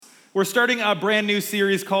We're starting a brand new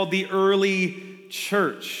series called The Early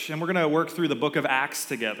Church, and we're going to work through the book of Acts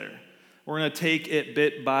together. We're going to take it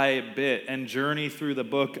bit by bit and journey through the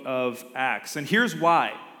book of Acts. And here's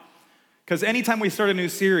why. Because anytime we start a new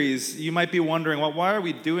series, you might be wondering, well, why are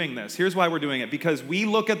we doing this? Here's why we're doing it. Because we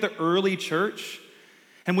look at the early church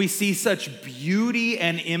and we see such beauty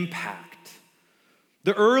and impact.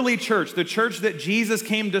 The early church, the church that Jesus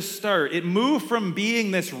came to start, it moved from being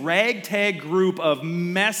this ragtag group of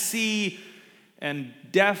messy and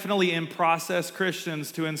definitely in process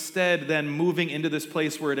Christians to instead then moving into this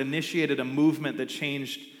place where it initiated a movement that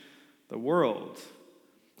changed the world.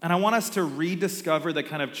 And I want us to rediscover the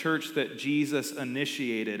kind of church that Jesus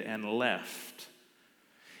initiated and left.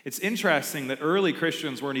 It's interesting that early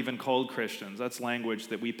Christians weren't even called Christians. That's language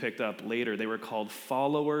that we picked up later. They were called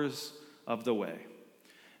followers of the way.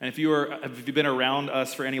 And if you've been around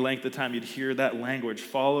us for any length of time, you'd hear that language,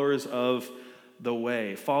 followers of the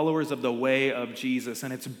way of Jesus,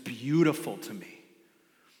 and it's beautiful to me.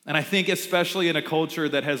 And I think especially in a culture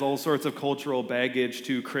that has all sorts of cultural baggage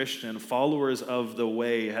to Christian, followers of the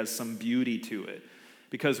way has some beauty to it.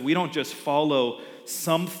 Because we don't just follow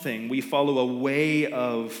something, we follow a way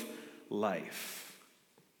of life.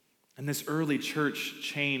 And this early church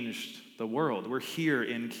changed the world. We're here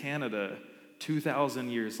in Canada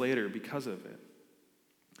 2,000 years later because of it.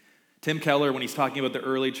 Tim Keller, when he's talking about the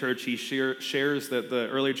early church, he shares that the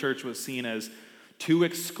early church was seen as too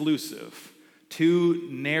exclusive, too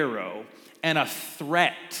narrow, and a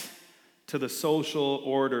threat to the social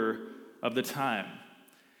order of the time.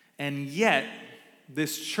 And yet,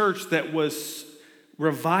 this church that was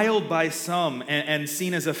reviled by some and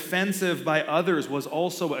seen as offensive by others was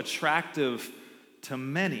also attractive to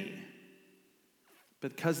many,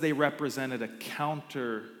 because they represented a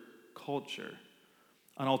counter culture,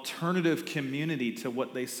 an alternative community to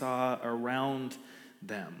what they saw around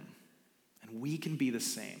them. And we can be the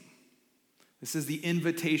same. This is the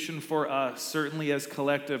invitation for us, certainly as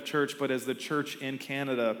Collective Church, but as the church in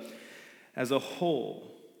Canada as a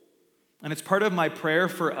whole. And it's part of my prayer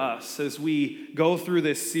for us as we go through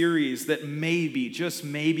this series that maybe, just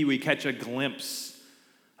maybe, we catch a glimpse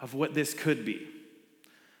of what this could be,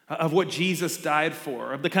 of what Jesus died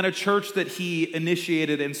for, of the kind of church that he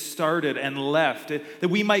initiated and started and left, that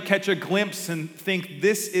we might catch a glimpse and think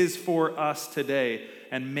this is for us today,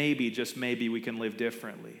 and maybe, just maybe, we can live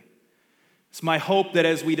differently. It's my hope that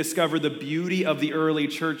as we discover the beauty of the early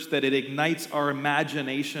church, that it ignites our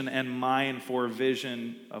imagination and mind for a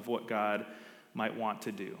vision of what God might want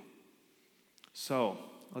to do. So,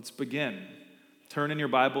 let's begin. Turn in your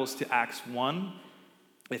Bibles to Acts 1.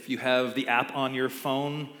 If you have the app on your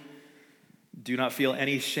phone, do not feel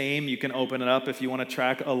any shame. You can open it up if you want to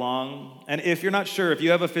track along. And if you're not sure, if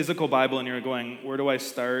you have a physical Bible and you're going, where do I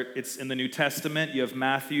start? It's in the New Testament. You have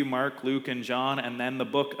Matthew, Mark, Luke, and John, and then the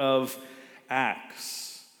book of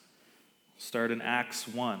Acts. Start in Acts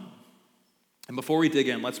 1. And before we dig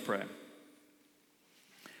in, let's pray.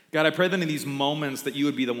 God, I pray that in these moments that you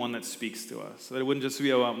would be the one that speaks to us, that it wouldn't just be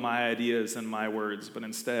about my ideas and my words, but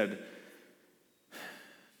instead,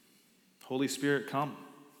 Holy Spirit, come.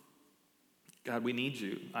 God, we need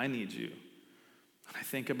you. I need you. And I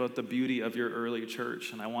think about the beauty of your early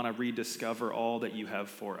church, and I want to rediscover all that you have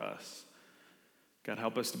for us. God,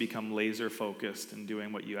 help us to become laser focused in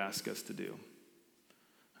doing what you ask us to do.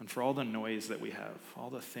 And for all the noise that we have,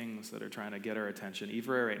 all the things that are trying to get our attention,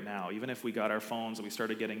 even right now, even if we got our phones and we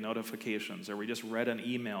started getting notifications, or we just read an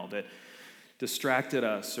email that distracted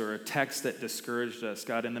us, or a text that discouraged us,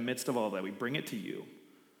 God, in the midst of all that, we bring it to you.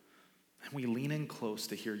 And we lean in close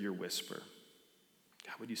to hear your whisper.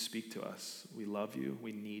 God, would you speak to us? We love you.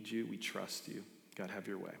 We need you. We trust you. God, have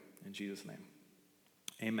your way. In Jesus' name,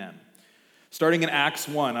 amen. Starting in Acts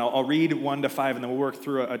 1, I'll read 1 to 5, and then we'll work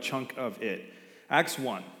through a chunk of it. Acts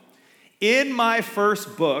 1. In my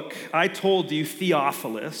first book, I told you,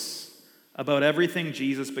 Theophilus, about everything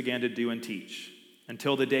Jesus began to do and teach,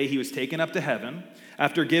 until the day he was taken up to heaven,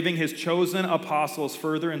 after giving his chosen apostles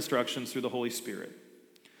further instructions through the Holy Spirit.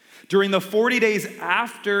 During the 40 days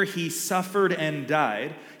after he suffered and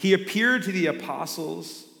died, he appeared to the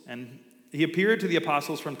apostles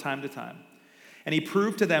from time to time. And he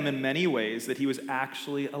proved to them in many ways that he was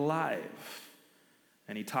actually alive.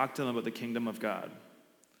 And he talked to them about the kingdom of God.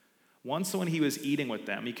 Once when he was eating with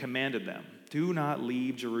them, he commanded them, do not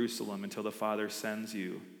leave Jerusalem until the Father sends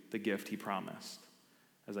you the gift he promised.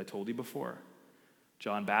 As I told you before,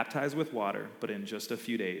 John baptized with water, but in just a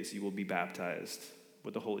few days you will be baptized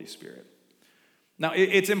with the Holy Spirit. Now,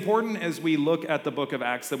 it's important as we look at the book of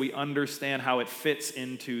Acts that we understand how it fits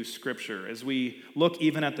into Scripture. As we look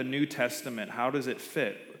even at the New Testament, how does it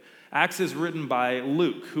fit? Acts is written by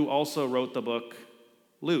Luke, who also wrote the book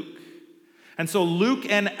Luke. And so Luke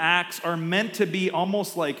and Acts are meant to be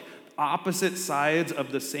almost like opposite sides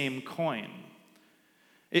of the same coin.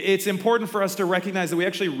 It's important for us to recognize that we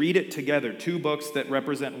actually read it together, two books that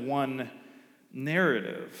represent one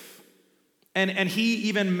narrative. And Luke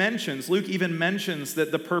even mentions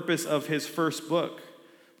that the purpose of his first book.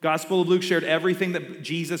 Gospel of Luke shared everything that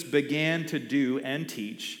Jesus began to do and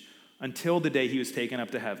teach until the day he was taken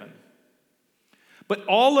up to heaven. But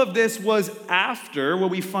all of this was after what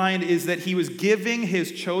we find is that he was giving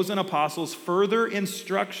his chosen apostles further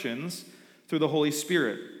instructions through the Holy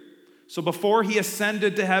Spirit. So before he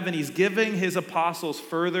ascended to heaven, he's giving his apostles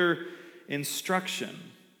further instruction.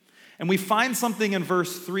 And we find something in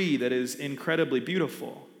verse 3 that is incredibly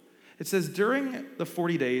beautiful. It says, during the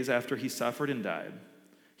 40 days after he suffered and died,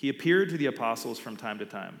 he appeared to the apostles from time to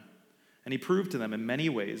time, and he proved to them in many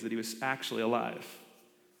ways that he was actually alive.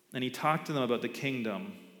 And he talked to them about the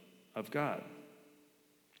kingdom of God.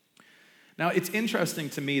 Now, it's interesting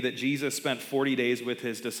to me that Jesus spent 40 days with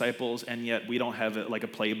his disciples, and yet we don't have it like a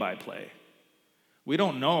play-by-play. We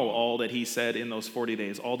don't know all that he said in those 40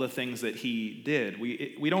 days, all the things that he did.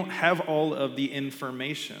 We don't have all of the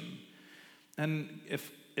information. And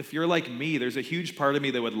if you're like me, there's a huge part of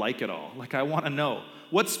me that would like it all. Like, I want to know,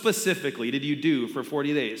 what specifically did you do for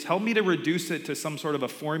 40 days? Help me to reduce it to some sort of a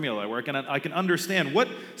formula where I can understand what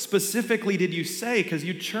specifically did you say, because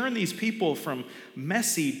you churn these people from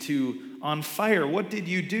messy to on fire. What did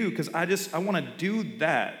you do? Because I want to do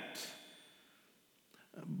that.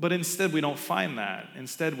 But instead, we don't find that.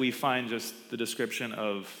 Instead, we find just the description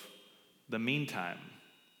of the meantime.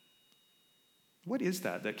 What is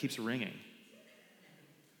that keeps ringing?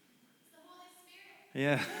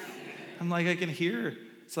 Yeah. I'm like, I can hear.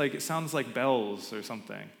 It's like, it sounds like bells or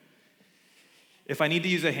something. If I need to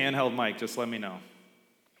use a handheld mic, just let me know.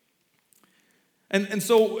 And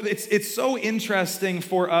so it's so interesting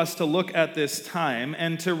for us to look at this time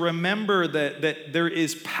and to remember that there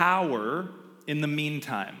is power in the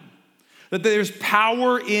meantime. That there's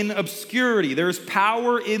power in obscurity. There's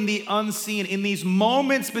power in the unseen, in these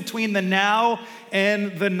moments between the now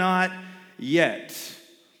and the not yet.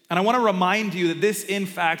 And I want to remind you that this, in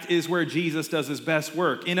fact, is where Jesus does his best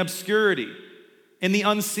work, in obscurity, in the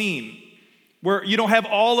unseen, where you don't have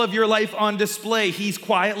all of your life on display. He's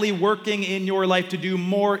quietly working in your life to do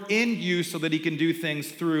more in you so that he can do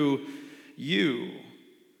things through you.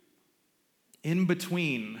 In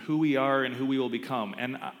between who we are and who we will become.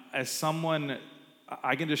 And as someone,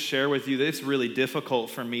 I can just share with you that it's really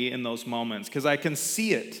difficult for me in those moments because I can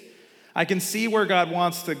see it. I can see where God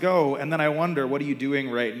wants to go, and then I wonder, what are you doing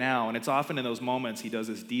right now? And it's often in those moments he does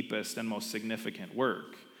his deepest and most significant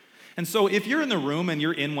work. And so if you're in the room and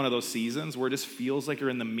you're in one of those seasons where it just feels like you're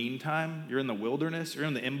in the meantime, you're in the wilderness, you're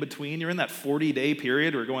in the in-between, you're in that 40-day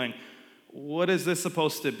period where you're going, what is this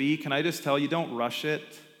supposed to be? Can I just tell you, don't rush it.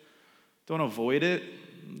 Don't avoid it.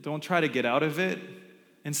 Don't try to get out of it.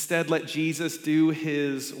 Instead, let Jesus do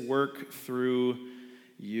his work through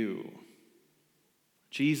you.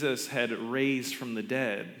 Jesus had raised from the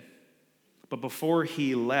dead, but before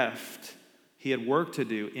he left, he had work to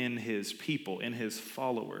do in his people, in his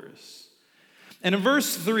followers. And in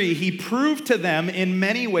verse 3, he proved to them in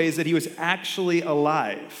many ways that he was actually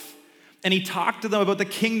alive. And he talked to them about the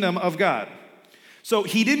kingdom of God. So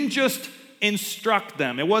he didn't just instruct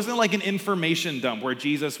them. It wasn't like an information dump where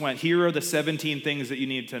Jesus went, here are the 17 things that you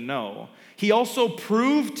need to know. He also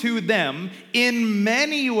proved to them in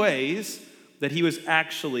many ways that he was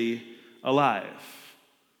actually alive.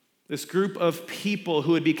 This group of people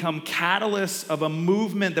who had become catalysts of a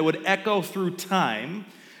movement that would echo through time,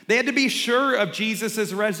 they had to be sure of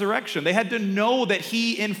Jesus' resurrection. They had to know that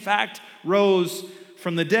he, in fact, rose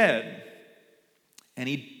from the dead. And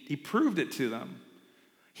he proved it to them.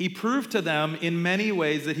 He proved to them in many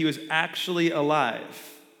ways that he was actually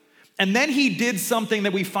alive. And then he did something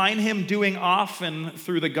that we find him doing often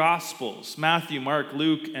through the Gospels, Matthew, Mark,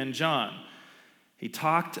 Luke, and John. He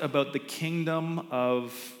talked about the kingdom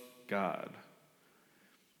of God.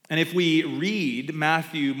 And if we read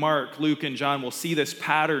Matthew, Mark, Luke, and John, we'll see this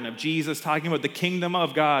pattern of Jesus talking about the kingdom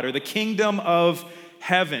of God or the kingdom of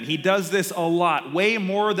heaven. He does this a lot, way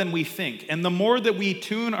more than we think. And the more that we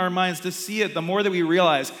tune our minds to see it, the more that we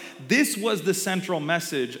realize this was the central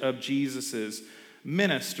message of Jesus'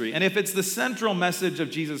 ministry. And if it's the central message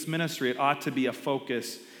of Jesus' ministry, it ought to be a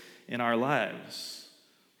focus in our lives.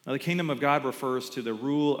 Now, the kingdom of God refers to the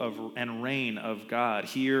rule and reign of God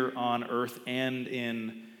here on earth and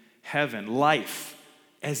in heaven. Life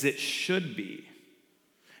as it should be.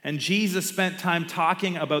 And Jesus spent time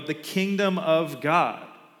talking about the kingdom of God.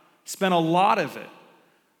 Spent a lot of it.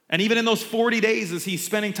 And even in those 40 days, as he's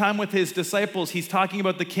spending time with his disciples, he's talking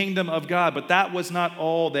about the kingdom of God. But that was not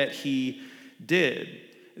all that he did.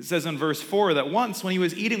 It says in verse 4 that once when he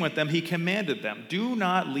was eating with them, he commanded them, "Do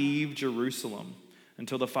not leave Jerusalem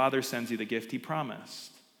until the Father sends you the gift he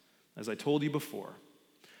promised. As I told you before,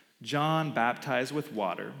 John baptized with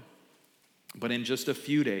water, but in just a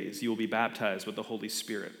few days you will be baptized with the Holy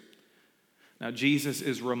Spirit." Now, Jesus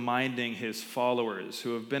is reminding his followers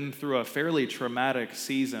who have been through a fairly traumatic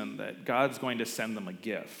season that God's going to send them a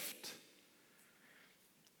gift.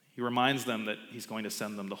 He reminds them that he's going to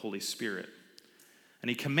send them the Holy Spirit. And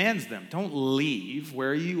he commands them, don't leave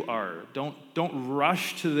where you are. Don't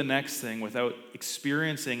rush to the next thing without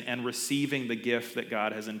experiencing and receiving the gift that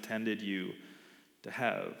God has intended you to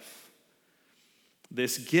have.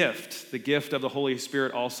 This gift, the gift of the Holy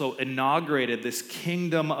Spirit, also inaugurated this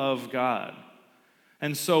kingdom of God.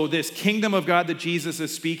 And so this kingdom of God that Jesus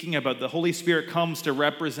is speaking about, the Holy Spirit comes to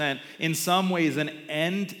represent, in some ways, an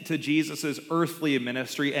end to Jesus' earthly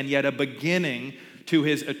ministry and yet a beginning to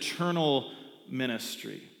his eternal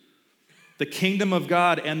ministry. The kingdom of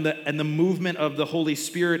God and the movement of the Holy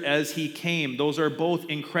Spirit as he came, those are both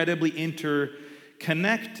incredibly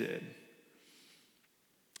interconnected.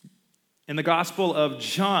 In the Gospel of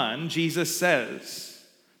John, Jesus says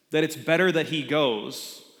that it's better that he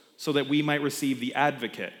goes so that we might receive the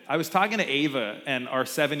advocate. I was talking to Ava and our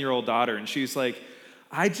 7-year-old daughter, and she's like,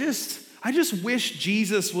 I just wish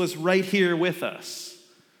Jesus was right here with us.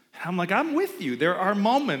 And I'm like, I'm with you. There are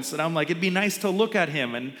moments that I'm like, it'd be nice to look at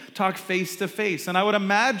him and talk face to face. And I would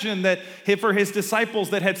imagine that for his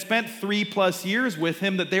disciples that had spent 3+ years with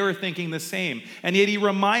him, that they were thinking the same. And yet he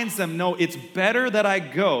reminds them, no, it's better that I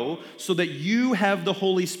go so that you have the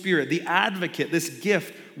Holy Spirit, the advocate, this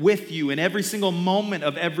gift with you in every single moment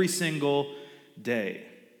of every single day.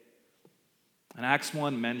 And Acts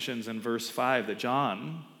 1 mentions in verse 5 that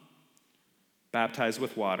John baptized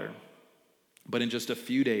with water, but in just a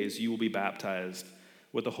few days you will be baptized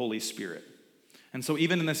with the Holy Spirit. And so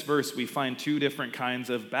even in this verse, we find two different kinds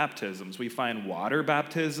of baptisms. We find water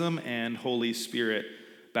baptism and Holy Spirit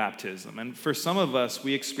baptism. And for some of us,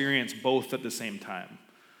 we experience both at the same time.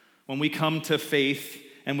 When we come to faith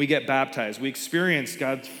and we get baptized, we experience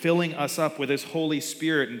God filling us up with his Holy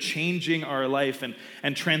Spirit and changing our life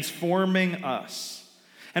and transforming us.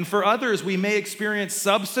 And for others, we may experience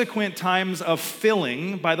subsequent times of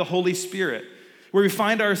filling by the Holy Spirit, where we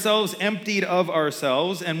find ourselves emptied of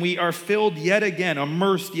ourselves and we are filled yet again,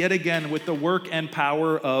 immersed yet again with the work and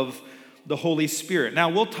power of the Holy Spirit. Now,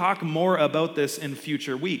 we'll talk more about this in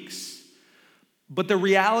future weeks. But the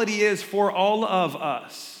reality is, for all of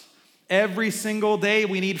us, every single day,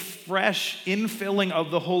 we need fresh infilling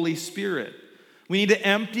of the Holy Spirit. We need to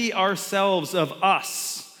empty ourselves of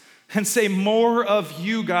us and say, more of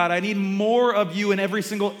you, God. I need more of you in every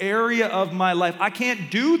single area of my life. I can't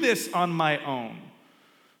do this on my own.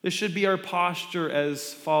 This should be our posture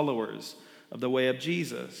as followers of the way of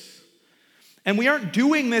Jesus. And we aren't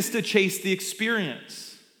doing this to chase the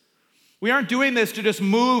experience. We aren't doing this to just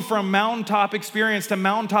move from mountaintop experience to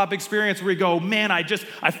mountaintop experience where we go, man, I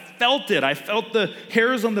felt it. I felt the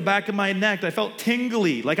hairs on the back of my neck. I felt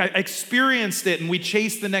tingly, like I experienced it, and we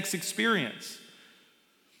chase the next experience.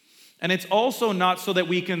 And it's also not so that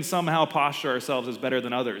we can somehow posture ourselves as better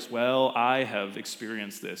than others. Well, I have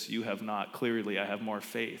experienced this. You have not. Clearly, I have more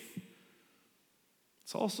faith.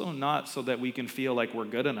 It's also not so that we can feel like we're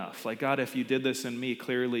good enough. Like, God, if you did this in me,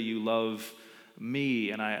 clearly you love me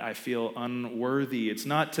and I feel unworthy. It's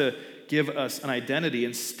not to give us an identity.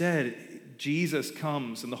 Instead, Jesus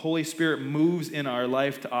comes and the Holy Spirit moves in our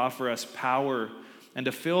life to offer us power and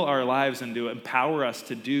to fill our lives and to empower us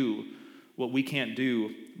to do what we can't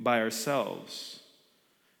do by ourselves.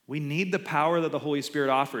 We need the power that the Holy Spirit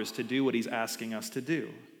offers to do what he's asking us to do.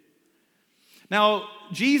 Now,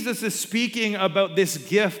 Jesus is speaking about this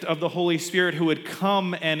gift of the Holy Spirit who would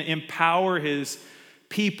come and empower his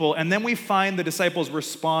people. And then we find the disciples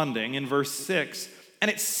responding in verse 6. And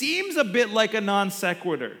it seems a bit like a non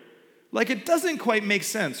sequitur. Like it doesn't quite make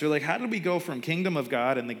sense. You're like, how did we go from kingdom of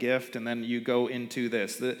God and the gift, and then you go into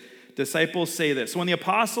this? The disciples say this. So when the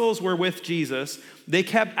apostles were with Jesus, they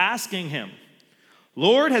kept asking him,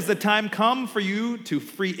 Lord, has the time come for you to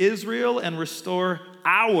free Israel and restore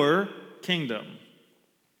our kingdom?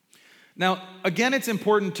 Now, again, it's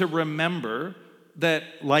important to remember that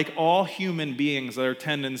like all human beings, our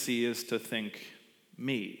tendency is to think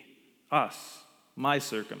me, us, my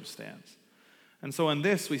circumstance. And so in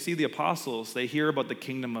this, we see the apostles, they hear about the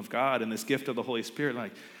kingdom of God and this gift of the Holy Spirit.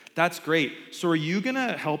 Like, that's great. So are you going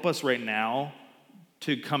to help us right now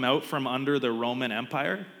to come out from under the Roman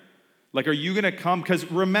Empire? Like, are you going to come? Because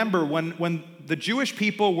remember, when the Jewish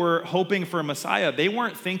people were hoping for a Messiah, they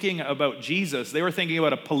weren't thinking about Jesus. They were thinking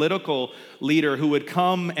about a political leader who would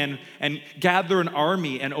come and gather an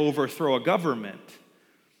army and overthrow a government.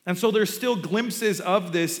 And so there's still glimpses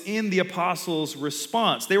of this in the apostles'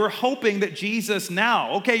 response. They were hoping that Jesus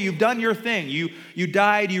now, okay, you've done your thing. You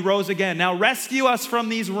died, you rose again. Now rescue us from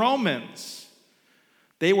these Romans.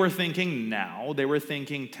 They were thinking now. They were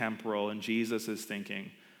thinking temporal, and Jesus is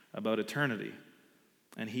thinking about eternity.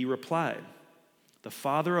 And he replied, "The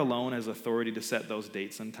Father alone has authority to set those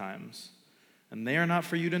dates and times, and they are not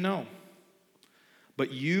for you to know.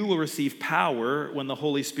 But you will receive power when the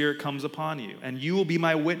Holy Spirit comes upon you, and you will be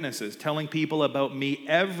my witnesses, telling people about me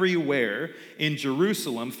everywhere in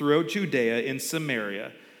Jerusalem, throughout Judea, in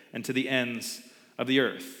Samaria, and to the ends of the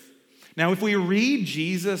earth." Now, if we read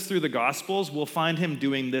Jesus through the Gospels, we'll find him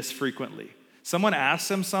doing this frequently. Someone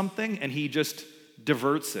asks him something, and he just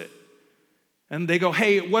diverts it. And they go,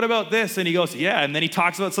 "Hey, what about this?" And he goes, "Yeah." And then he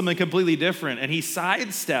talks about something completely different, and he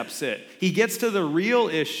sidesteps it. He gets to the real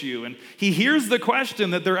issue, and he hears the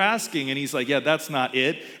question that they're asking, and he's like, "Yeah, that's not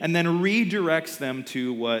it," and then redirects them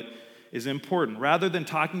to what is important. Rather than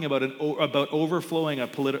talking about overthrowing a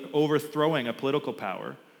political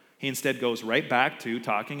power, he instead goes right back to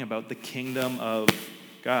talking about the kingdom of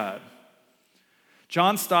God.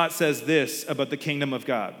 John Stott says this about the kingdom of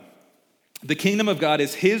God. The kingdom of God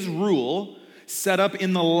is his rule set up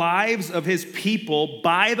in the lives of his people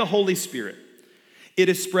by the Holy Spirit. It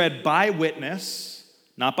is spread by witness,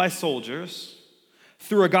 not by soldiers,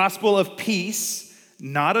 through a gospel of peace,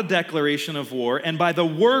 not a declaration of war, and by the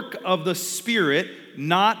work of the Spirit,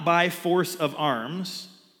 not by force of arms,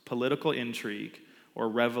 political intrigue, or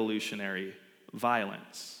revolutionary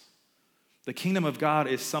violence. The kingdom of God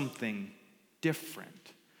is something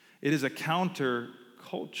different. It is a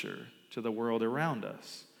counterculture to the world around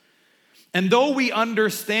us. And though we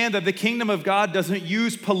understand that the kingdom of God doesn't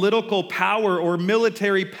use political power or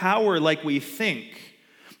military power like we think,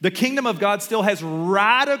 the kingdom of God still has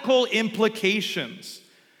radical implications,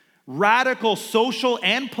 radical social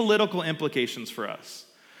and political implications for us.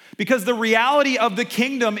 Because the reality of the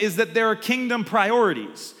kingdom is that there are kingdom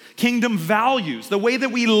priorities, kingdom values, the way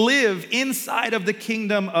that we live inside of the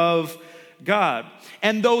kingdom of God.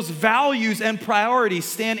 And those values and priorities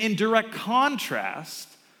stand in direct contrast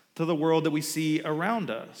to the world that we see around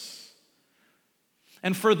us.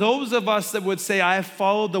 And for those of us that would say, "I have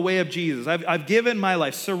followed the way of Jesus, I've given my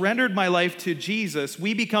life, surrendered my life to Jesus,"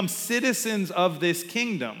 we become citizens of this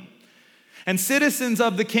kingdom. And citizens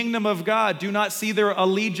of the kingdom of God do not see their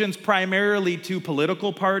allegiance primarily to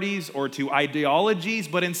political parties or to ideologies,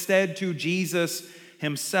 but instead to Jesus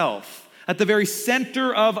himself. At the very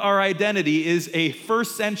center of our identity is a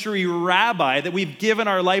first century rabbi that we've given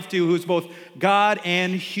our life to, who's both God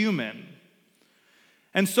and human.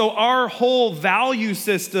 And so our whole value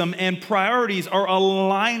system and priorities are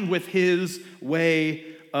aligned with his way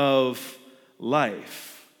of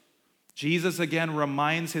life. Jesus again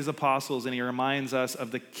reminds his apostles, and he reminds us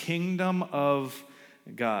of the kingdom of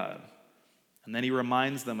God. And then he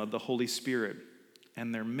reminds them of the Holy Spirit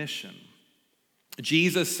and their mission.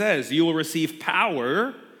 Jesus says, "You will receive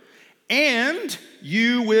power, and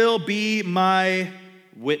you will be my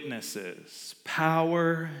witnesses."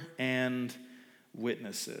 Power and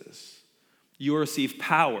witnesses. You will receive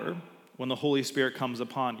power when the Holy Spirit comes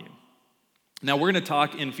upon you. Now, we're going to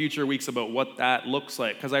talk in future weeks about what that looks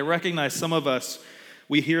like, because I recognize some of us,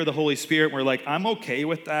 we hear the Holy Spirit, and we're like, "I'm okay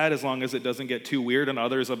with that as long as it doesn't get too weird," and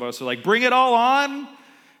others of us are like, "Bring it all on."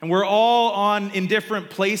 And we're all in different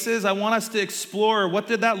places. I want us to explore, what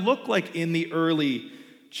did that look like in the early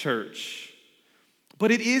church? But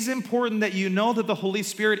it is important that you know that the Holy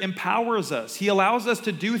Spirit empowers us. He allows us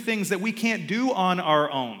to do things that we can't do on our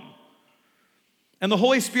own. And the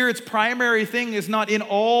Holy Spirit's primary thing is not in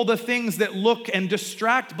all the things that look and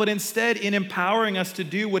distract, but instead in empowering us to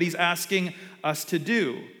do what he's asking us to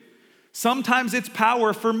do. Sometimes it's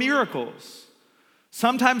power for miracles.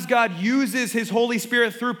 Sometimes God uses his Holy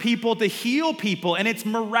Spirit through people to heal people, and it's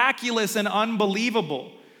miraculous and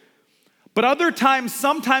unbelievable. But other times,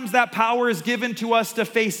 sometimes that power is given to us to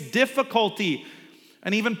face difficulty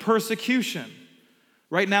and even persecution.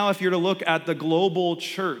 Right now, if you're to look at the global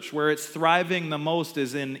church, where it's thriving the most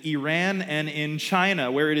is in Iran and in China,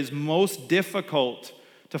 where it is most difficult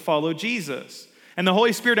to follow Jesus. And the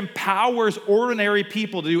Holy Spirit empowers ordinary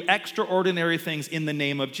people to do extraordinary things in the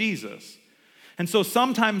name of Jesus. And so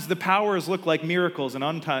sometimes the powers look like miracles, and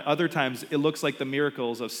other times it looks like the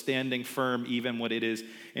miracles of standing firm even when it is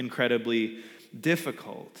incredibly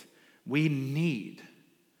difficult. We need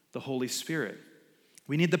the Holy Spirit.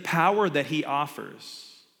 We need the power that he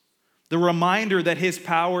offers. The reminder that his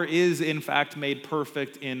power is in fact made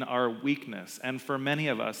perfect in our weakness. And for many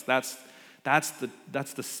of us, that's the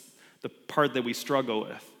part that we struggle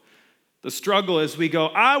with. The struggle is we go,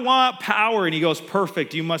 I want power, and he goes,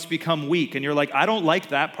 perfect, you must become weak. And you're like, I don't like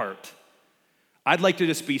that part. I'd like to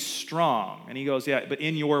just be strong. And he goes, yeah, but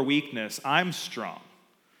in your weakness, I'm strong.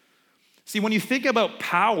 See, when you think about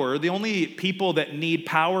power, the only people that need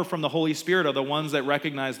power from the Holy Spirit are the ones that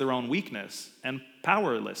recognize their own weakness and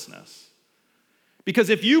powerlessness. Because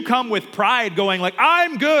if you come with pride going like,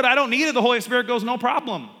 I'm good, I don't need it, the Holy Spirit goes, no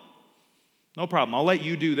problem. No problem, I'll let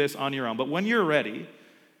you do this on your own. But when you're ready,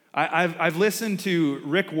 I've listened to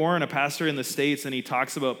Rick Warren, a pastor in the States, and he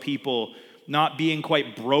talks about people not being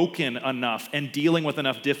quite broken enough and dealing with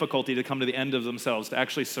enough difficulty to come to the end of themselves to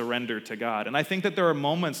actually surrender to God. And I think that there are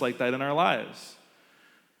moments like that in our lives.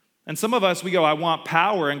 And some of us, we go, I want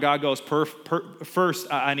power, and God goes, first,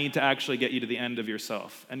 I need to actually get you to the end of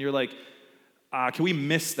yourself. And you're like, can we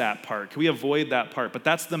miss that part? Can we avoid that part? But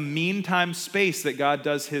that's the meantime space that God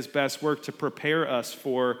does his best work to prepare us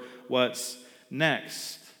for what's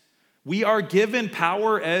next. We are given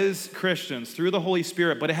power as Christians through the Holy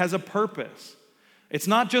Spirit, but it has a purpose. It's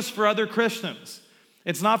not just for other Christians.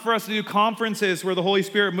 It's not for us to do conferences where the Holy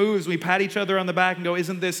Spirit moves, we pat each other on the back and go,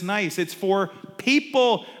 isn't this nice? It's for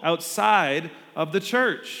people outside of the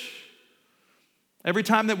church. Every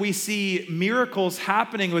time that we see miracles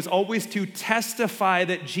happening, it was always to testify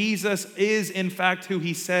that Jesus is, in fact, who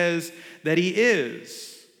he says that he is.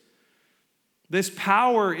 This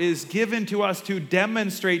power is given to us to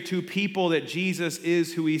demonstrate to people that Jesus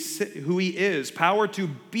is who he is. Power to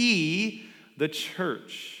be the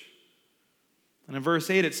church. And in verse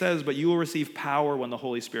 8 it says, but you will receive power when the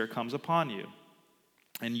Holy Spirit comes upon you.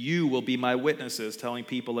 And you will be my witnesses, telling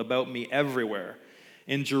people about me everywhere.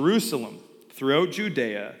 In Jerusalem, throughout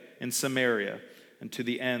Judea, in Samaria, and to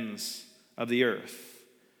the ends of the earth.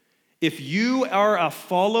 If you are a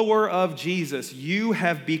follower of Jesus, you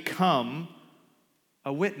have become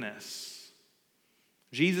a witness.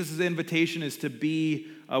 Jesus' invitation is to be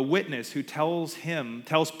a witness who tells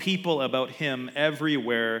people about him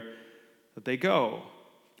everywhere that they go.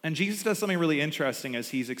 And Jesus does something really interesting as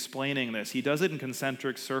he's explaining this. He does it in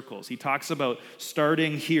concentric circles. He talks about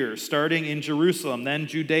starting here, starting in Jerusalem, then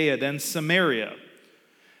Judea, then Samaria.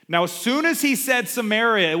 Now, as soon as he said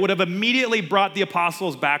Samaria, it would have immediately brought the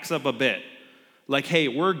apostles' backs up a bit. Like, hey,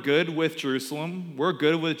 we're good with Jerusalem. We're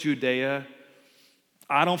good with Judea.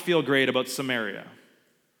 I don't feel great about Samaria.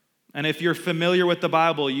 And if you're familiar with the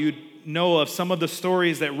Bible, you know of some of the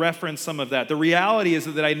stories that reference some of that. The reality is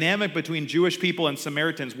that the dynamic between Jewish people and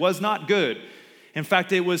Samaritans was not good. In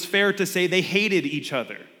fact, it was fair to say they hated each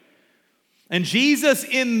other. And Jesus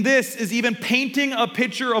in this is even painting a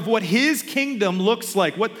picture of what his kingdom looks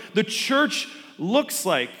like, what the church looks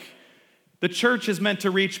like. The church is meant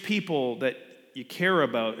to reach people that you care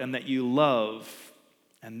about and that you love.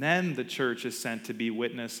 And then the church is sent to be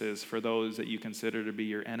witnesses for those that you consider to be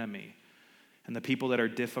your enemy and the people that are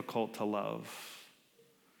difficult to love.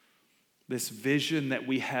 This vision that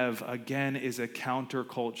we have, again, is a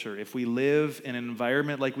counterculture. If we live in an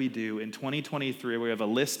environment like we do in 2023, we have a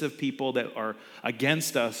list of people that are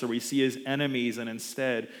against us or we see as enemies, and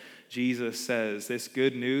instead, Jesus says, this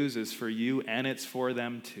good news is for you and it's for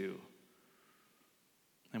them too.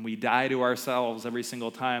 And we die to ourselves every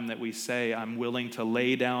single time that we say, I'm willing to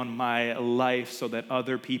lay down my life so that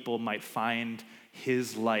other people might find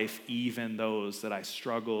his life, even those that I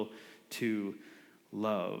struggle to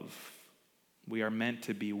love. We are meant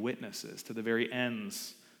to be witnesses to the very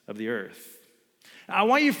ends of the earth. I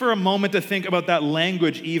want you for a moment to think about that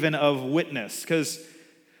language even of witness, because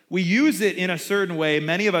we use it in a certain way.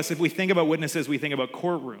 Many of us, if we think about witnesses, we think about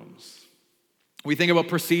courtrooms. We think about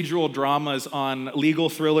procedural dramas on legal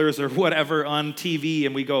thrillers or whatever on TV,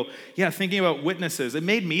 and we go, yeah, thinking about witnesses. It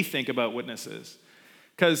made me think about witnesses.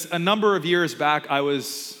 Because a number of years back, I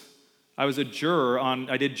was a juror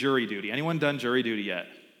I did jury duty. Anyone done jury duty yet?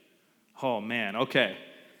 Oh, man, okay.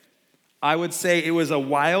 I would say it was a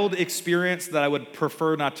wild experience that I would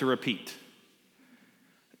prefer not to repeat.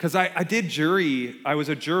 Because I was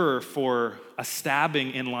a juror for a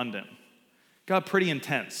stabbing in London. Got pretty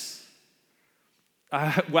intense.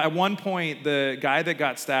 At one point, the guy that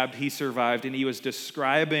got stabbed, he survived, and he was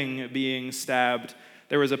describing being stabbed.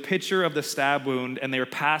 There was a picture of the stab wound, and they were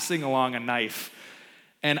passing along a knife.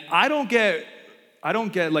 And I don't get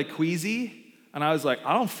like queasy, and I was like,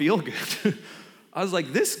 I don't feel good. I was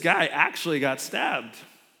like, this guy actually got stabbed.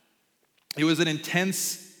 It was an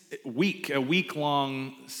intense week, a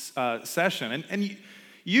week-long session. And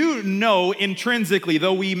you know intrinsically,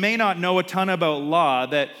 though we may not know a ton about law,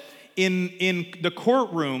 that in the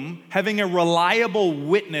courtroom, having a reliable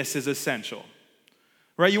witness is essential,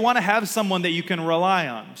 right? You want to have someone that you can rely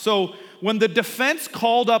on. So when the defense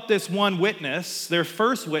called up this one witness, their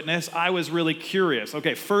first witness, I was really curious.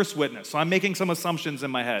 Okay, first witness. So I'm making some assumptions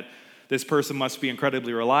in my head. This person must be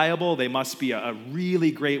incredibly reliable. They must be a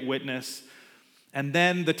really great witness. And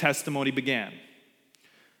then the testimony began.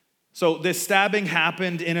 So this stabbing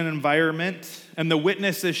happened in an environment, and the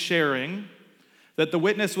witness is sharing that the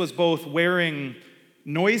witness was both wearing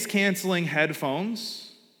noise-canceling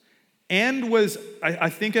headphones and was, I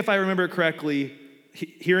think if I remember it correctly,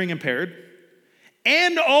 hearing impaired,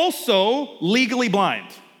 and also legally blind.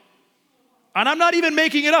 And I'm not even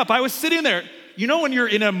making it up. I was sitting there. You know when you're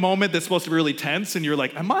in a moment that's supposed to be really tense and you're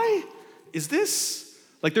like, is this?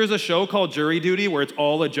 Like there's a show called Jury Duty where it's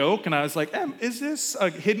all a joke, and I was like, is this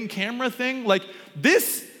a hidden camera thing? Like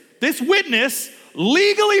this witness,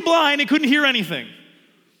 legally blind and couldn't hear anything,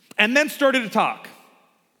 and then started to talk.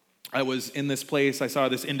 I was in this place, I saw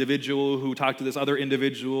this individual who talked to this other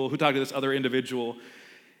individual, who talked to this other individual,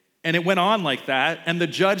 and it went on like that, and the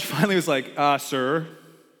judge finally was like, sir,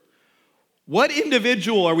 what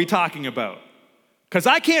individual are we talking about? Because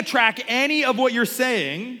I can't track any of what you're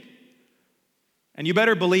saying. And you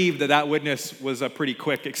better believe that witness was a pretty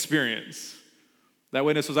quick experience. That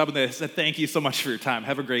witness was up and they said, thank you so much for your time.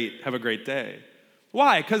 Have a great day.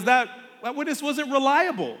 Why? Because that witness wasn't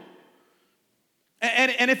reliable.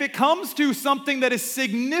 And if it comes to something that is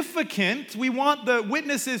significant, we want the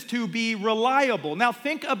witnesses to be reliable. Now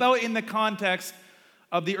think about in the context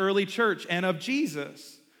of the early church and of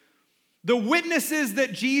Jesus. The witnesses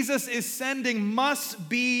that Jesus is sending must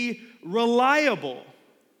be reliable.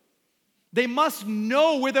 They must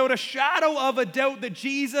know without a shadow of a doubt that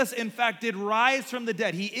Jesus, in fact, did rise from the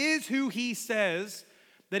dead. He is who he says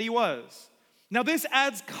that he was. Now, this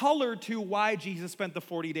adds color to why Jesus spent the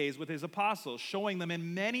 40 days with his apostles, showing them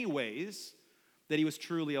in many ways that he was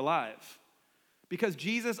truly alive. Because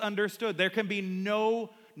Jesus understood there can be no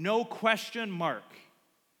question mark.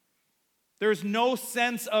 There's no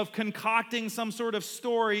sense of concocting some sort of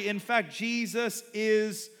story. In fact, Jesus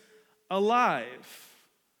is alive.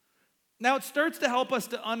 Now, it starts to help us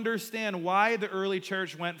to understand why the early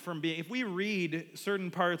church went from being, if we read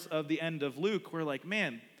certain parts of the end of Luke, we're like,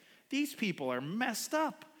 man, these people are messed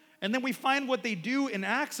up. And then we find what they do in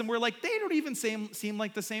Acts, and we're like, they don't even seem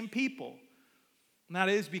like the same people. And that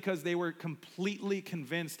is because they were completely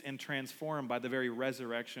convinced and transformed by the very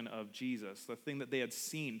resurrection of Jesus, the thing that they had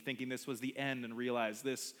seen, thinking this was the end, and realized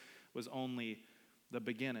this was only the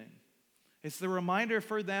beginning. It's the reminder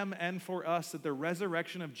for them and for us that the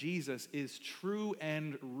resurrection of Jesus is true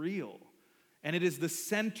and real. And it is the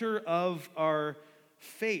center of our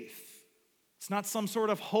faith. It's not some sort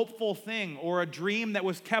of hopeful thing or a dream that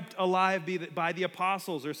was kept alive by the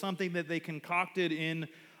apostles or something that they concocted in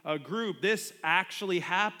a group. This actually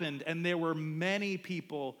happened, and there were many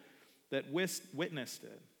people that witnessed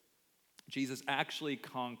it. Jesus actually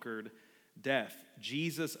conquered death.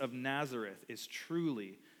 Jesus of Nazareth is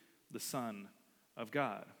truly the Son of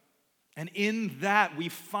God. And in that, we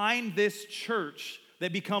find this church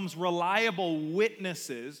that becomes reliable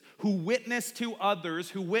witnesses who witness to others,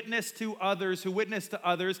 who witness to others, who witness to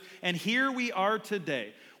others. And here we are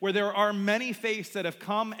today, where there are many faiths that have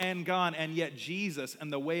come and gone, and yet Jesus and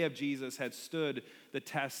the way of Jesus had stood the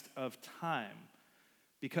test of time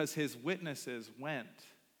because his witnesses went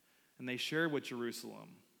and they shared with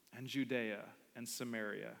Jerusalem and Judea and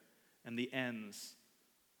Samaria and the ends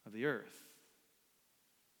of the earth.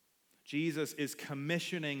 Jesus is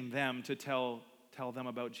commissioning them to tell them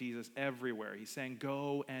about Jesus everywhere. He's saying,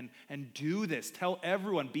 go and do this. Tell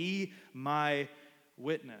everyone, be my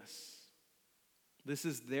witness. This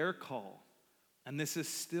is their call, and this is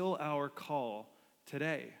still our call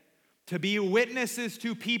today. To be witnesses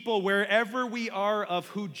to people wherever we are of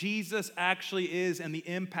who Jesus actually is and the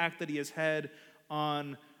impact that he has had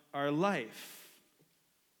on our life.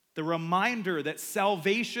 The reminder that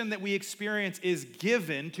salvation that we experience is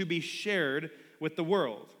given to be shared with the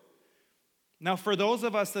world. Now, for those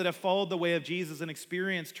of us that have followed the way of Jesus and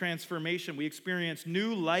experienced transformation, we experience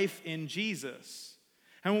new life in Jesus.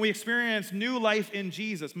 And when we experience new life in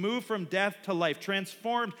Jesus, move from death to life,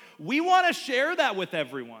 transformed, we want to share that with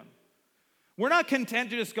everyone. We're not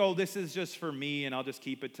content to just go, this is just for me and I'll just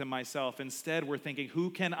keep it to myself. Instead, we're thinking,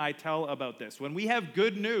 who can I tell about this? When we have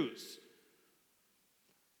good news,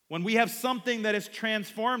 when we have something that has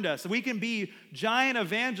transformed us, we can be giant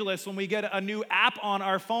evangelists when we get a new app on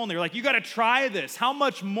our phone. They're like, you got to try this. How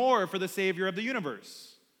much more for the Savior of the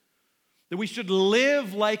universe? That we should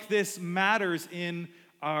live like this matters in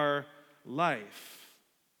our life.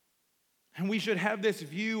 And we should have this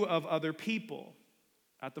view of other people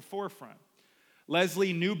at the forefront.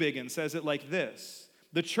 Leslie Newbigin says it like this: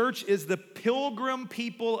 the church is the pilgrim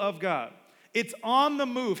people of God. It's on the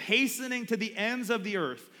move, hastening to the ends of the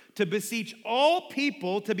earth to beseech all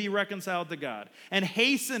people to be reconciled to God, and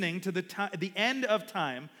hastening to the end of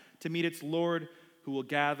time to meet its Lord, who will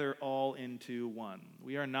gather all into one.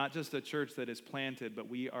 We are not just a church that is planted, but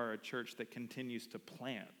we are a church that continues to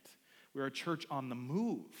plant. We are a church on the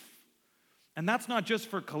move. And that's not just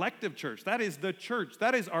for collective church. That is the church.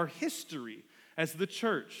 That is our history as the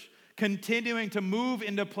church, continuing to move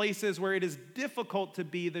into places where it is difficult to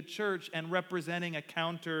be the church and representing a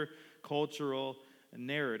counter-cultural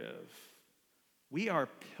narrative. We are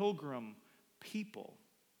pilgrim people.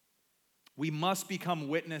 We must become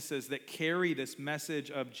witnesses that carry this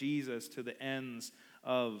message of Jesus to the ends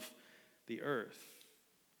of the earth.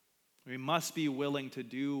 We must be willing to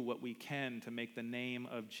do what we can to make the name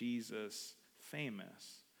of Jesus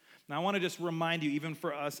famous. Now, I want to just remind you, even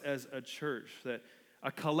for us as a church, that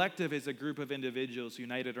a collective is a group of individuals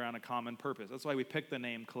united around a common purpose. That's why we picked the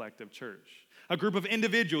name Collective Church. A group of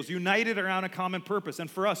individuals united around a common purpose. And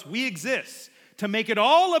for us, we exist to make it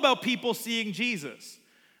all about people seeing Jesus.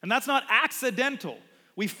 And that's not accidental.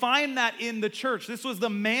 We find that in the church. This was the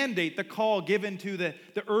mandate, the call given to the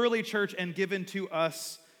early church and given to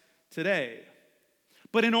us today.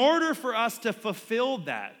 But in order for us to fulfill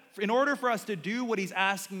that, in order for us to do what he's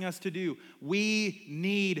asking us to do, we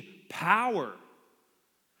need power.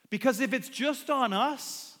 Because if it's just on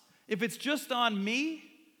us, if it's just on me,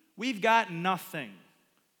 we've got nothing.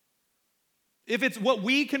 If it's what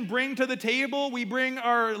we can bring to the table, we bring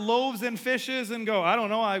our loaves and fishes and go, I don't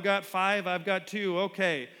know, I've got 5, I've got 2,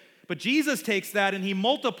 okay. But Jesus takes that and he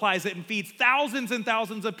multiplies it and feeds thousands and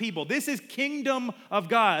thousands of people. This is kingdom of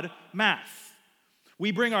God math.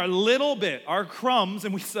 We bring our little bit, our crumbs,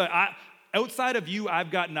 and we say, outside of you, I've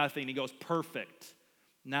got nothing. He goes, perfect.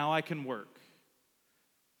 Now I can work.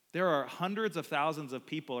 There are hundreds of thousands of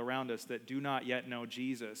people around us that do not yet know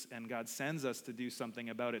Jesus, and God sends us to do something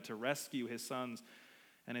about it, to rescue his sons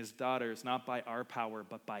and his daughters, not by our power,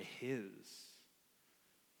 but by his.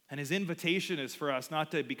 And his invitation is for us not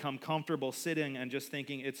to become comfortable sitting and just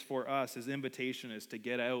thinking it's for us. His invitation is to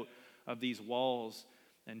get out of these walls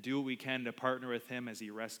and do what we can to partner with him as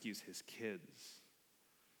he rescues his kids.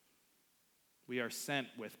 We are sent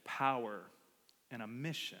with power and a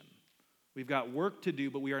mission. We've got work to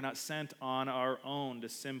do, but we are not sent on our own to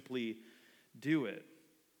simply do it.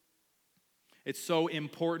 It's so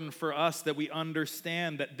important for us that we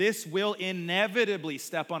understand that this will inevitably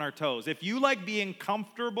step on our toes. If you like being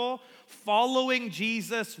comfortable, following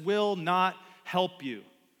Jesus will not help you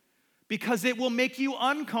because it will make you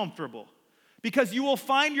uncomfortable. Because you will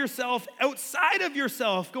find yourself outside of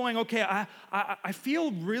yourself going, okay, I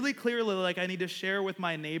feel really clearly like I need to share with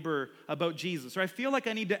my neighbor about Jesus, or I feel like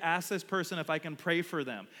I need to ask this person if I can pray for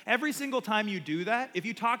them. Every single time you do that, if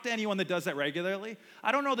you talk to anyone that does that regularly,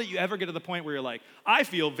 I don't know that you ever get to the point where you're like, I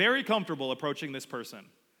feel very comfortable approaching this person.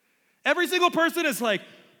 Every single person is like,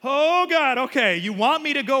 oh God, okay, you want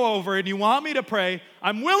me to go over and you want me to pray.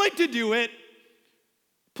 I'm willing to do it.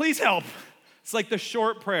 Please help. It's like the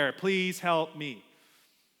short prayer, please help me.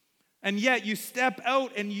 And yet you step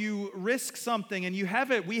out and you risk something and you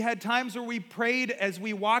have it. We had times where we prayed as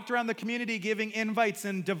we walked around the community giving invites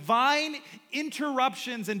and divine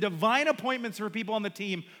interruptions and divine appointments for people on the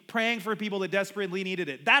team, praying for people that desperately needed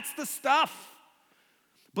it. That's the stuff.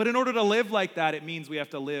 But in order to live like that, it means we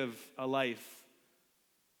have to live a life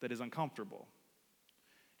that is uncomfortable.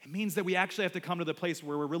 It means that we actually have to come to the place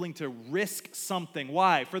where we're willing to risk something.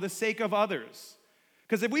 Why? For the sake of others.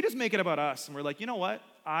 Because if we just make it about us and we're like, you know what?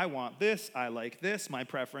 I want this, I like this, my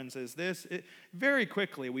preference is this. Very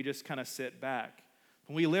quickly, we just kind of sit back.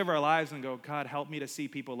 When we live our lives and go, God, help me to see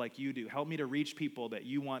people like you do. Help me to reach people that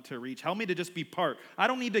you want to reach. Help me to just be part. I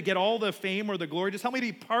don't need to get all the fame or the glory. Just help me to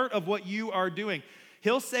be part of what you are doing.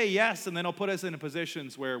 He'll say yes, and then he'll put us in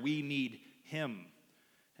positions where we need him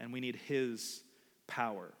and we need his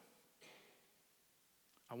power.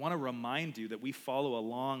 I want to remind you that we follow a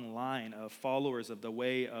long line of followers of the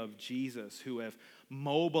way of Jesus who have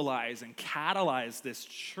mobilized and catalyzed this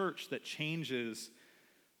church that changes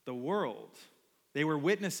the world. They were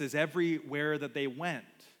witnesses everywhere that they went.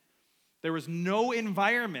 There was no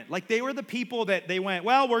environment. Like they were the people that they went,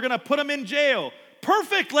 well, we're going to put them in jail.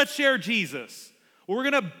 Perfect, let's share Jesus. We're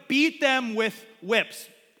going to beat them with whips.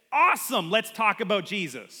 Awesome, let's talk about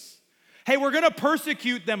Jesus. Hey, we're going to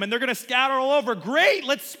persecute them and they're going to scatter all over. Great,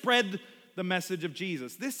 let's spread the message of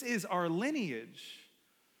Jesus. This is our lineage.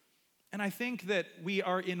 And I think that we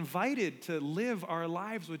are invited to live our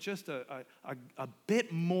lives with just a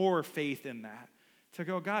bit more faith in that. To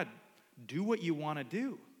go, God, do what you want to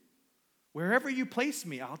do. Wherever you place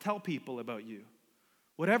me, I'll tell people about you.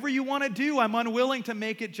 Whatever you want to do, I'm unwilling to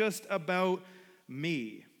make it just about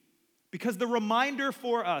me. Because the reminder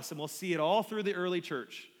for us, and we'll see it all through the early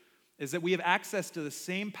church, is that we have access to the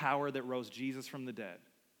same power that rose Jesus from the dead.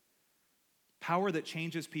 Power that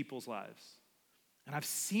changes people's lives. And I've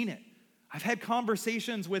seen it. I've had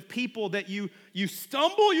conversations with people that you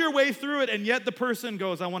stumble your way through it, and yet the person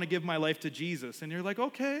goes, I want to give my life to Jesus. And you're like,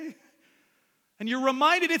 okay. And you're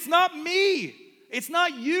reminded it's not me. It's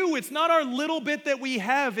not you. It's not our little bit that we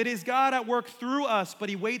have. It is God at work through us, but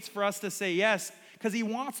he waits for us to say yes because he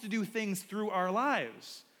wants to do things through our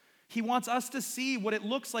lives. He wants us to see what it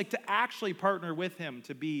looks like to actually partner with him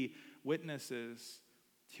to be witnesses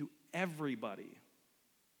to everybody.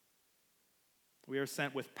 We are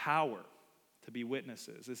sent with power to be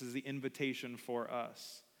witnesses. This is the invitation for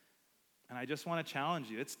us. And I just want to challenge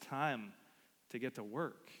you. It's time to get to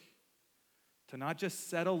work. To not just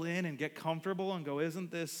settle in and get comfortable and go, isn't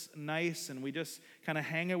this nice? And we just kind of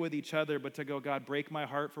hang out with each other, but to go, God, break my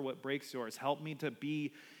heart for what breaks yours. Help me to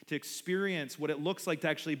experience what it looks like to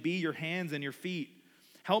actually be your hands and your feet.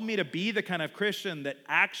 Help me to be the kind of Christian that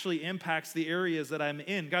actually impacts the areas that I'm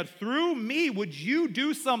in. God, through me, would you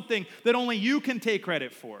do something that only you can take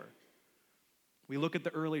credit for? We look at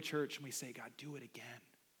the early church and we say, God, do it again.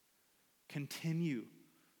 Continue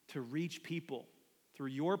to reach people through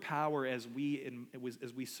your power as we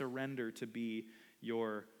surrender to be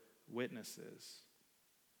your witnesses.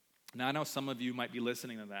 Now, I know some of you might be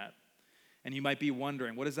listening to that, and you might be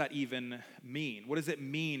wondering, what does that even mean? What does it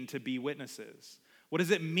mean to be witnesses? What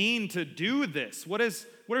does it mean to do this? What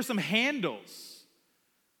are some handles?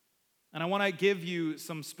 And I want to give you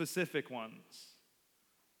some specific ones.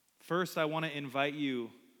 First, I want to invite you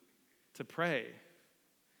to pray.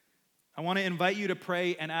 I want to invite you to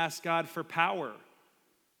pray and ask God for power.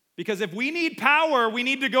 Because if we need power, we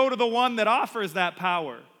need to go to the one that offers that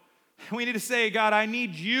power. We need to say, God, I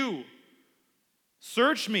need you.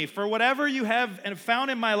 Search me for whatever you have and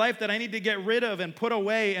found in my life that I need to get rid of and put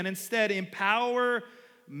away, and instead empower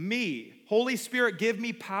me. Holy Spirit, give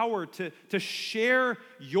me power to share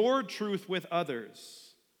your truth with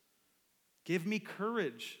others. Give me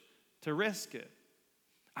courage to risk it.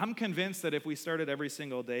 I'm convinced that if we started every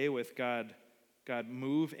single day with God,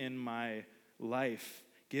 move in my life.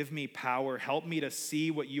 Give me power. Help me to see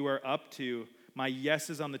what you are up to. My yes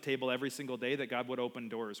is on the table every single day, that God would open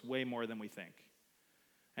doors way more than we think.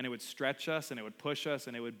 And it would stretch us, and it would push us,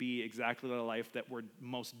 and it would be exactly the life that we're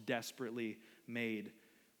most desperately made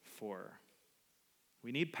for.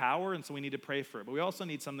 We need power, and so we need to pray for it. But we also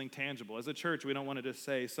need something tangible. As a church, we don't want to just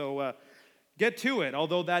say, get to it,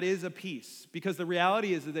 although that is a piece. Because the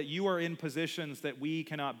reality is that you are in positions that we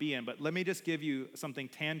cannot be in. But let me just give you something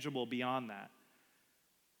tangible beyond that.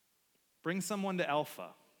 Bring someone to Alpha.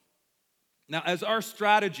 Now, as our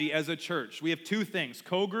strategy as a church, we have two things: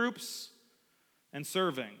 co-groups and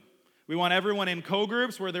serving. We want everyone in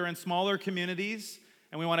co-groups where they're in smaller communities,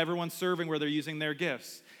 and we want everyone serving where they're using their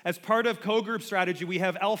gifts. As part of co-group strategy, we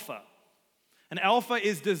have Alpha. And Alpha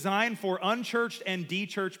is designed for unchurched and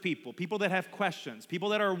de-churched people that have questions, people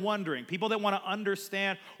that are wondering, people that want to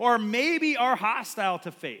understand, or maybe are hostile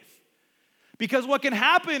to faith. Because what can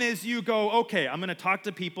happen is you go, okay, I'm going to talk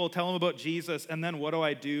to people, tell them about Jesus, and then what do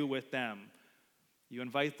I do with them? You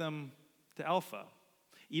invite them to Alpha.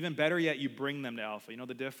 Even better yet, you bring them to Alpha. You know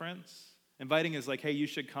the difference? Inviting is like, hey, you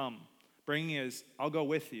should come. Bringing is, I'll go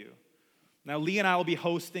with you. Now, Lee and I will be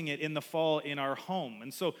hosting it in the fall in our home.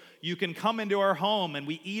 And so you can come into our home and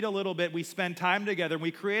we eat a little bit, we spend time together, and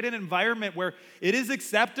we create an environment where it is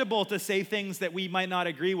acceptable to say things that we might not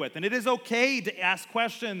agree with. And it is okay to ask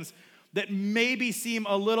questions that maybe seem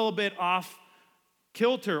a little bit off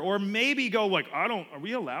kilter, or maybe go like, are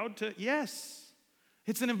we allowed to? Yes.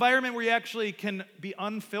 It's an environment where you actually can be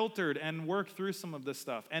unfiltered and work through some of this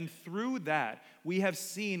stuff. And through that, we have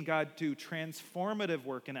seen God do transformative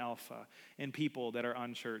work in Alpha in people that are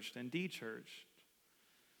unchurched and de-churched.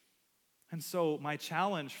 And so my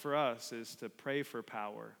challenge for us is to pray for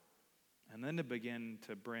power and then to begin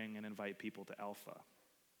to bring and invite people to Alpha.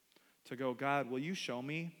 To go, God, will you show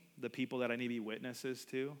me the people that I need to be witnesses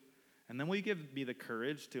to? And then will you give me the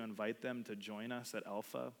courage to invite them to join us at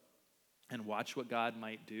Alpha and watch what God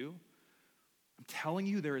might do? I'm telling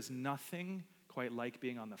you, there is nothing quite like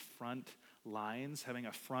being on the front lines, having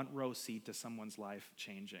a front row seat to someone's life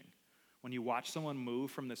changing. When you watch someone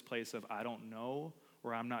move from this place of I don't know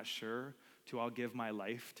or I'm not sure to I'll give my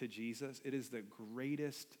life to Jesus, it is the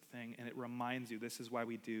greatest thing, and it reminds you this is why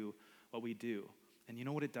we do what we do. And you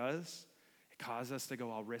know what it does? It causes us to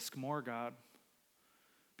go, I'll risk more, God.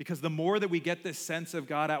 Because the more that we get this sense of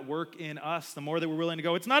God at work in us, the more that we're willing to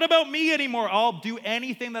go, it's not about me anymore. I'll do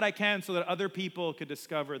anything that I can so that other people could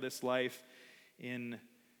discover this life in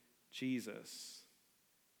Jesus.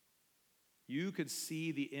 You could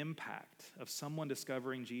see the impact of someone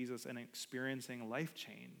discovering Jesus and experiencing life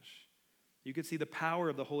change. You could see the power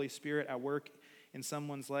of the Holy Spirit at work in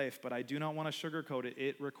someone's life, but I do not want to sugarcoat it.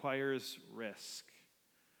 It requires risk.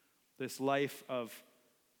 This life of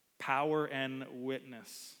power and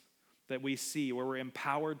witness that we see, where we're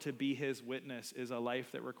empowered to be his witness, is a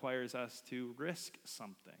life that requires us to risk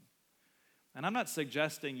something. And I'm not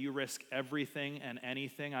suggesting you risk everything and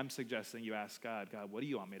anything. I'm suggesting you ask God, what do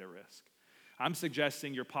you want me to risk? I'm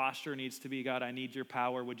suggesting your posture needs to be, God, I need your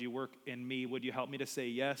power. Would you work in me? Would you help me to say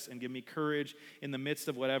yes and give me courage in the midst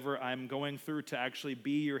of whatever I'm going through to actually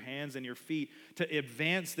be your hands and your feet to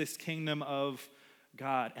advance this kingdom of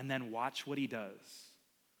God, and then watch what he does.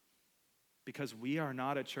 Because we are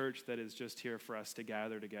not a church that is just here for us to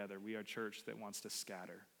gather together. We are a church that wants to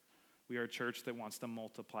scatter. We are a church that wants to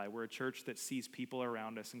multiply. We're a church that sees people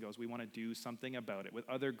around us and goes, we want to do something about it, with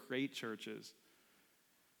other great churches.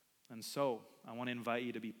 And so I want to invite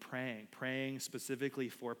you to be praying specifically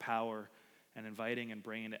for power, and inviting and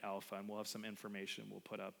bringing to Alpha. And we'll have some information we'll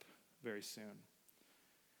put up very soon.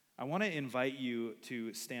 I want to invite you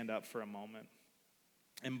to stand up for a moment.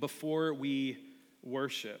 And before we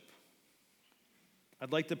worship,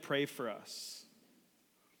 I'd like to pray for us.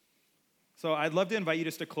 So I'd love to invite you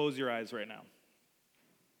just to close your eyes right now.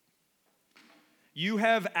 You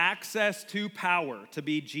have access to power to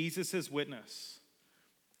be Jesus' witness.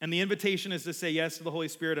 And the invitation is to say yes to the Holy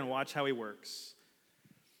Spirit and watch how he works.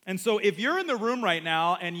 And so if you're in the room right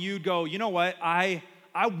now and you go, you know what, I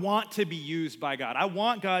want to be used by God. I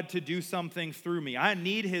want God to do something through me. I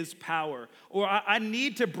need his power. Or I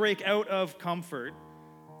need to break out of comfort.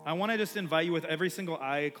 I want to just invite you with every single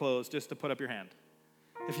eye closed just to put up your hand.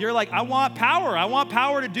 If you're like, I want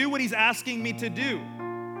power to do what he's asking me to do.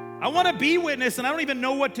 I want to be witness and I don't even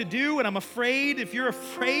know what to do and I'm afraid. If you're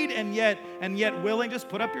afraid and yet willing, just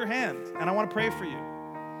put up your hand and I want to pray for you.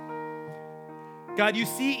 God, you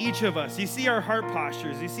see each of us. You see our heart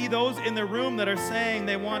postures. You see those in the room that are saying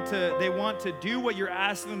they want to do what you're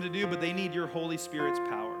asking them to do, but they need your Holy Spirit's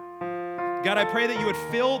power. God, I pray that you would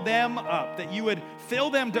fill them up, that you would fill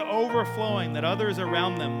them to overflowing, that others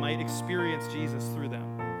around them might experience Jesus through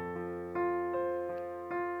them.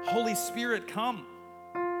 Holy Spirit, come.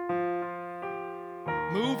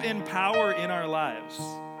 Move in power in our lives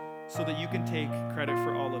so that you can take credit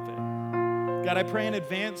for all of it. God, I pray in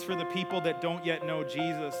advance for the people that don't yet know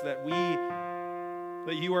Jesus, that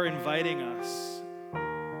you are inviting us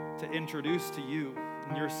to introduce to you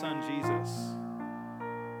and your Son, Jesus.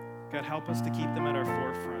 God, help us to keep them at our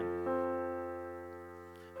forefront.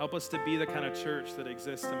 Help us to be the kind of church that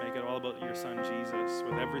exists to make it all about your Son, Jesus,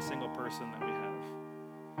 with every single person that we have.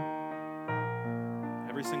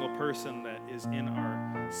 Every single person that is in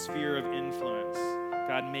our sphere of influence.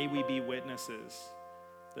 God, may we be witnesses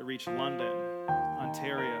that reach London,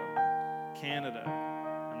 Ontario, Canada,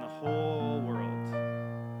 and the whole world.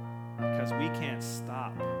 Because we can't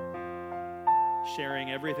stop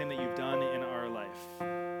sharing everything that you've done in our life.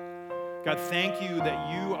 God, thank you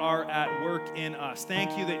that you are at work in us.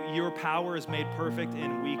 Thank you that your power is made perfect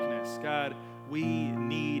in weakness. God, we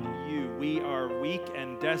need you. We are weak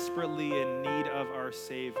and desperately in need of our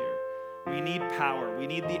Savior. We need power. We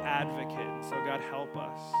need the advocate. So God, help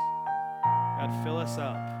us. God, fill us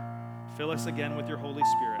up. Fill us again with your Holy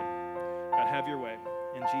Spirit. God, have your way.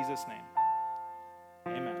 In Jesus' name,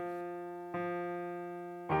 amen.